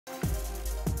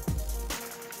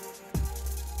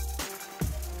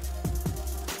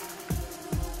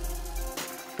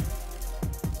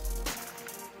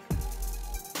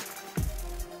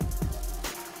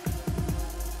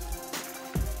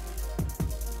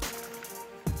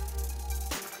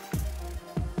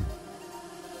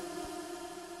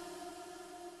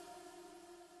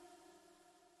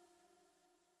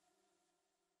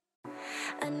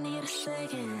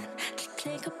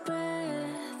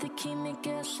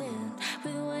consistent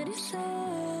with what you said.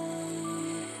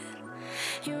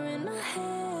 You're in my head.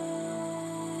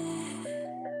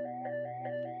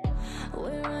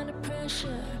 We're under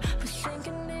pressure, we're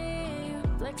sinking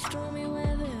deep like stormy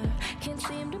weather. Can't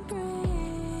seem to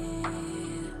breathe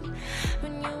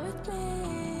when you're with me.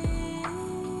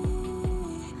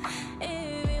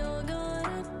 If you're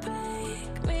gonna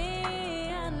break me,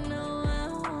 I know I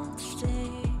won't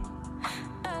stay.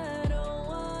 I don't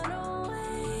wanna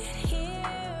wait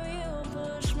here, you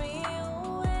push me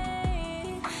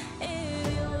away.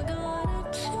 If you're gonna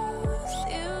choose,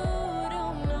 you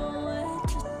don't know what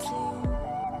to do.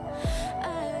 I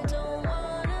don't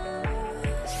wanna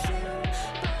lose you,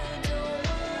 but I don't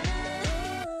wanna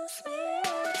lose me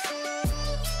too.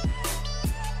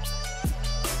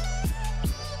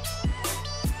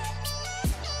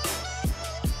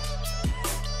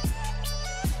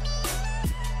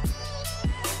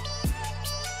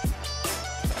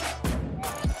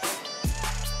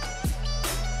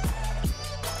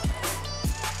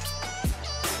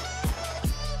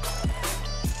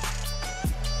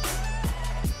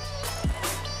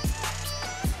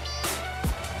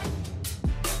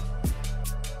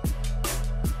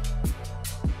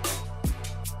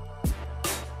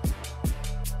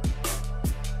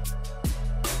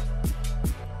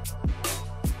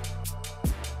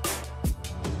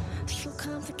 So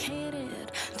complicated,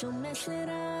 don't mess it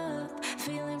up.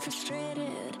 Feeling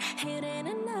frustrated, it ain't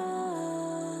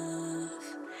enough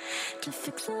to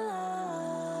fix a love.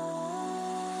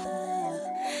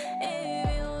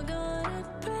 If you're gonna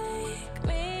break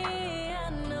me, I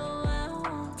know I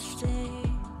won't stay.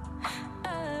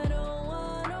 I don't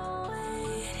wanna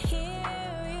wait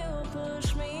here, you push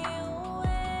me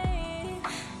away.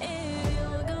 If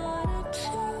you're gonna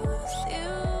choose,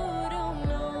 you don't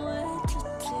know what to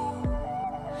do.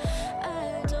 I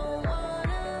don't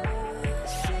wanna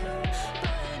lose you,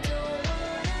 but I don't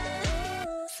wanna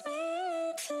lose me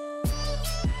too.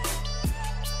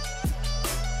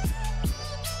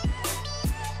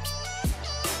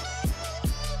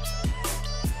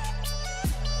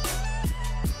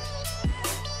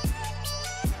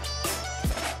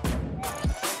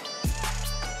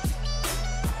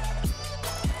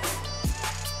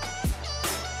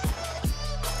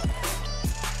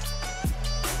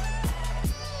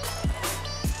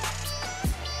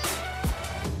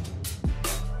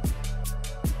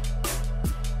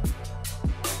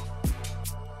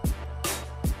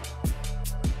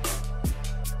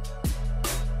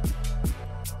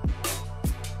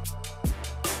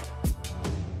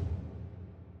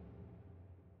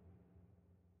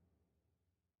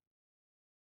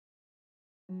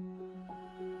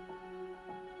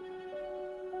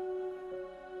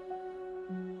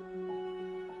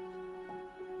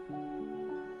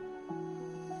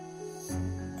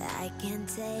 I can't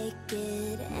take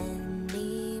it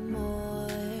anymore.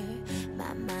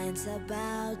 My mind's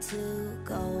about to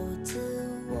go to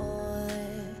war.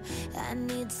 I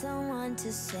need someone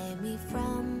to save me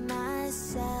from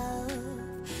myself,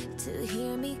 to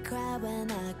hear me cry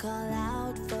when I call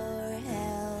out for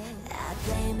help. I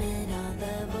blame it on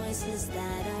the voices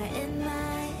that are in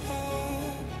my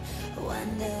head,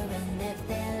 wondering if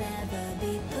they'll ever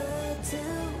be put to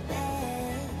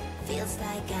bed. Feels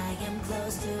like I am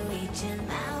close to reaching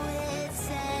my wit's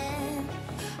end,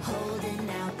 holding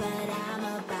out, but I'm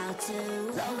about to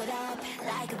blow it up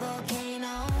like a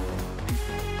volcano.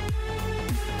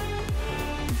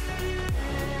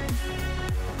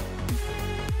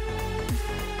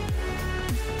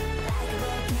 Like a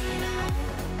volcano.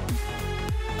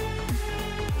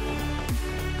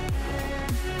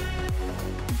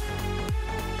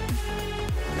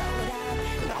 Blow it up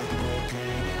like a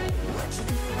volcano. What you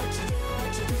do, what you do,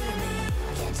 what you do to me?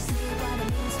 Can't you see what it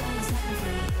means when you set me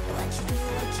free? What you do,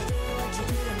 what you do, what you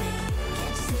do to me?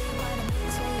 Can't you see what it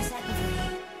means when you set me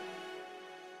free?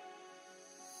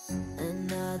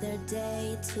 Another day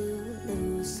to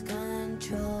lose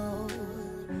control.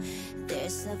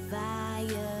 There's a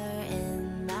fire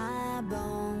in my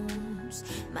bones.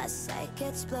 My sight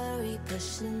gets blurry,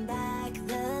 pushing back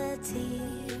the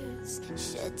tears.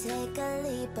 Should take a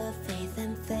leap of faith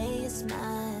and face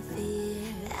my fear.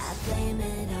 I blame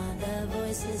it on the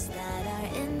voices that are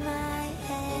in my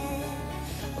head,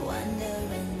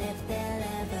 wondering if they'll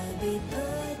ever be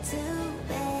put to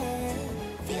bed.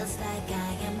 Feels like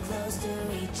I am close to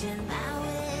reaching my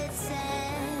wit's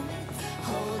end,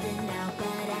 holding out,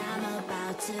 but I'm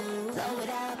about to blow it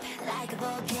up like a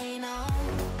volcano.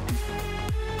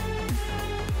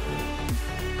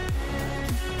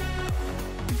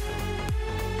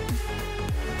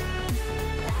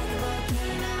 Like a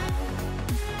volcano.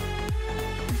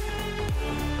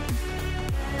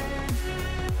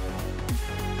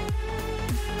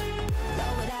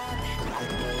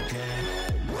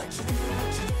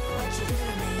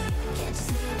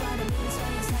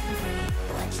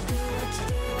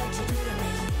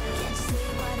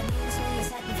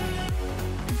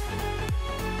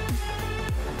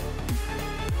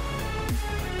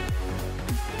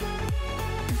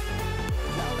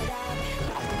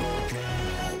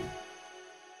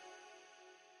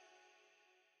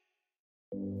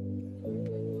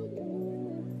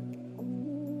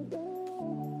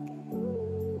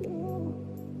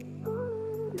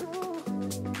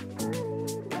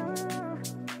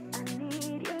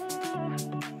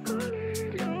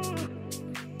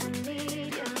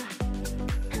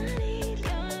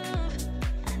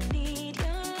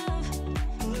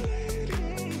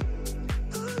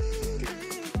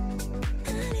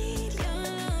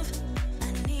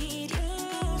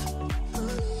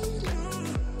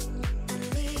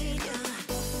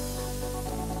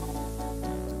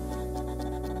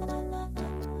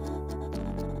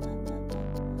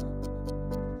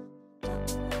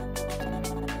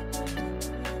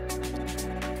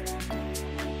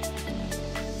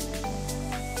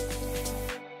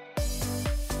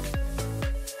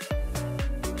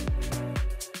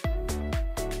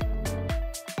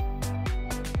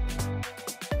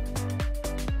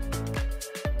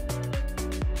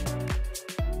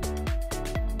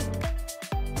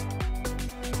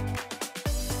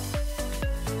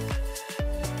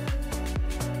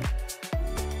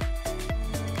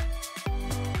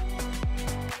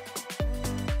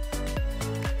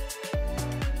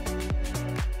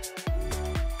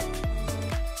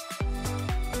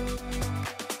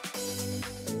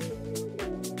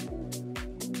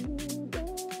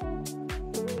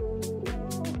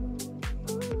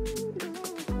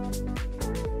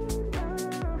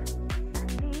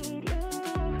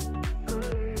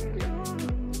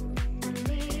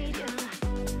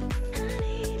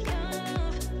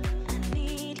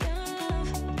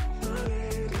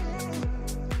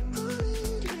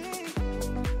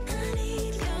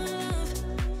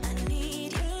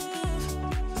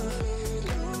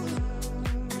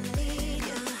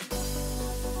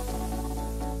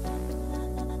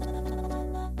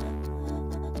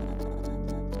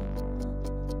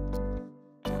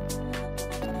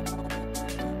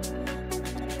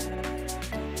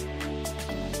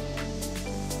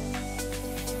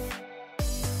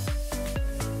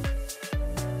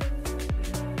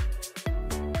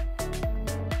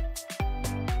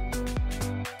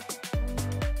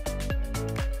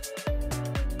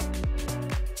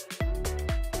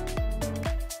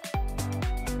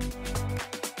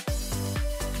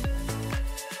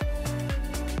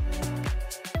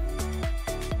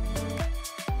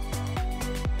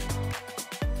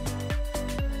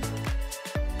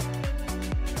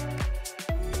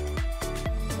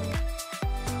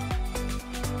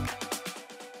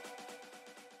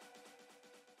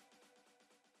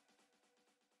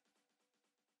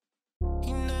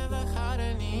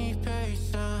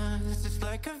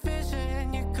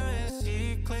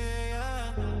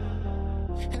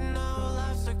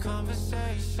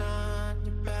 destination.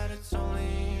 You bet it's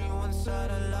only one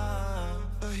side of love.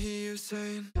 I hear you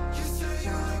saying, you say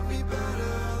you like me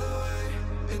better all the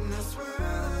way, and I swear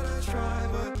that I try,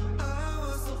 but I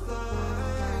was so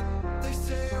blind. They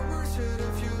say it works it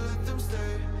if you let them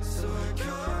stay, so I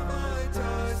count my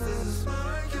ties. This is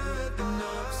my good, and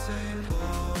I'm saying,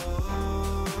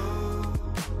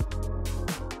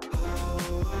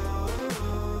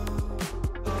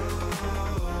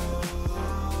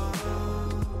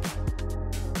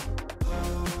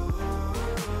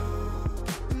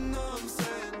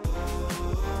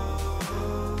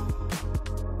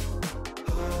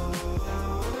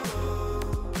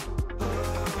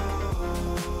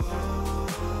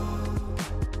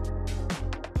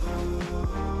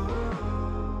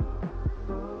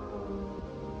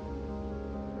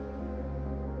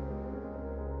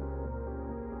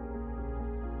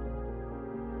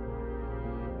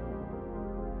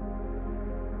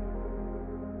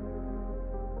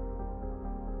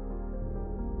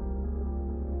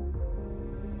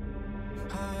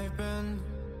 I've been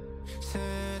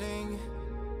sitting,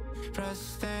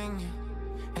 resting,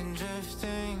 and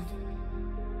drifting.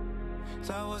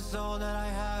 That was all that I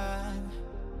had,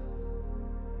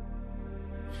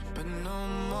 but no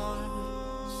more,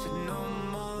 said no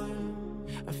more.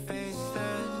 I faced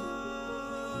it.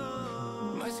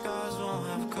 My scars won't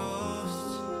have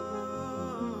ghosts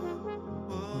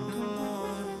no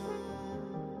more.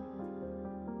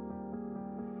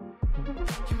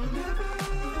 You will never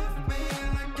love me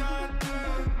like I do.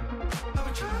 I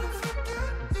would try to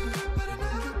forget you, but I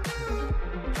never do.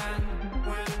 And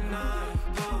when I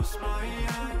close my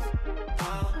eyes,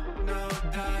 I'll know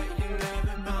that you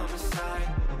never by my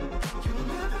side. You will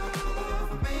never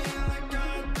love me like I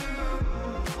do.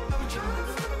 I would try to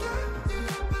forget you,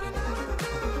 but I never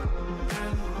do.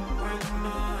 And when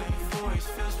my voice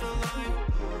feels so light,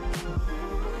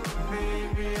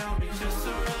 maybe I'll be just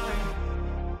alright.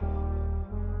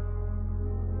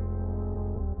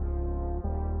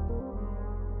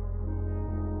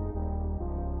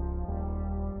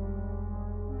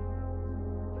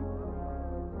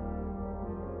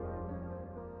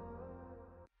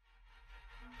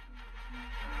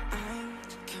 I'm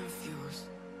confused.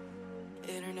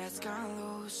 Internet's gone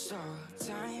loose, so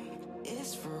time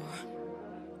is through.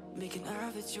 Making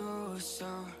of it yours, so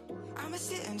I'ma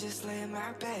sit and just lay in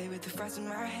my bed with the fries in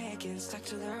my hand, getting stuck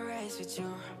to the race with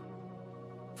you.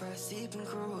 For a sleeping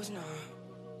cruise, no.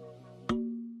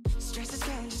 Stress is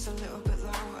getting just a little bit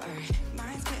lower.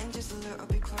 Mine's getting just a little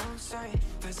bit closer.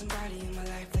 Find somebody in my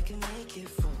life that can make it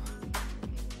through.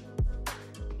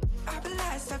 I'll be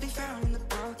lost, I'll be found in the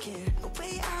broken.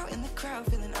 Way out in the crowd,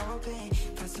 feeling open.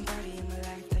 Find somebody in my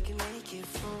life that can make it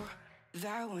through.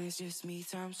 That one's just me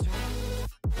times two.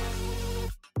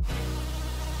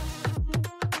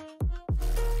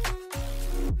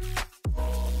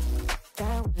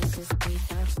 That one's just me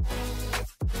times two.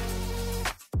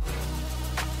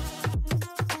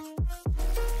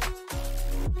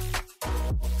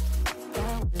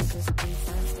 That one's just me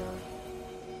times two.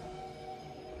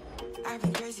 I've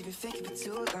been crazy, been thinking for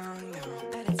too long now.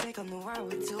 Let it take on the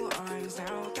world with two arms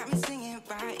now. Got me singing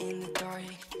right in the dark.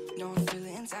 No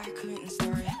feelings I couldn't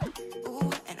start.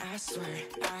 Ooh, and I swear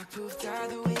I proved all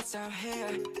the ways I'm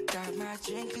here. Got my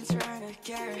drink and trying to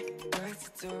get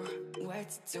what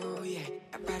to do, yeah.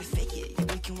 I better fake it, yeah,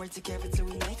 we can work together till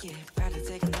we make it. Better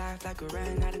take a life like we're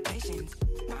running out of patience.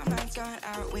 My mind's gone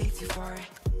out way too far.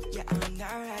 Yeah, I'm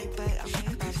not right, but I'm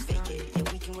here. Better fake it,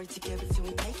 yeah, we can work together till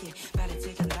we make it. Better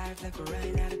take a life like we're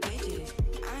running out of pages.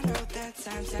 I know that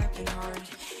times have been hard,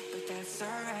 but that's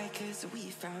alright, cause we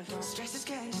found out. Stress is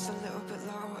getting just a little bit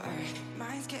lower.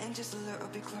 Mine's getting just a little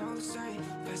bit closer.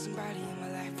 Find somebody in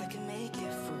my life that can make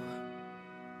it through.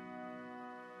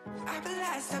 I'll be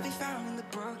lost, I'll be found in the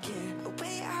broken.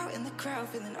 Way out in the crowd,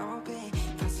 feeling open.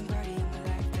 Find somebody in my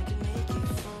life that can make it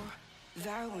through.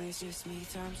 That one's just me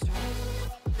times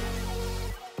two.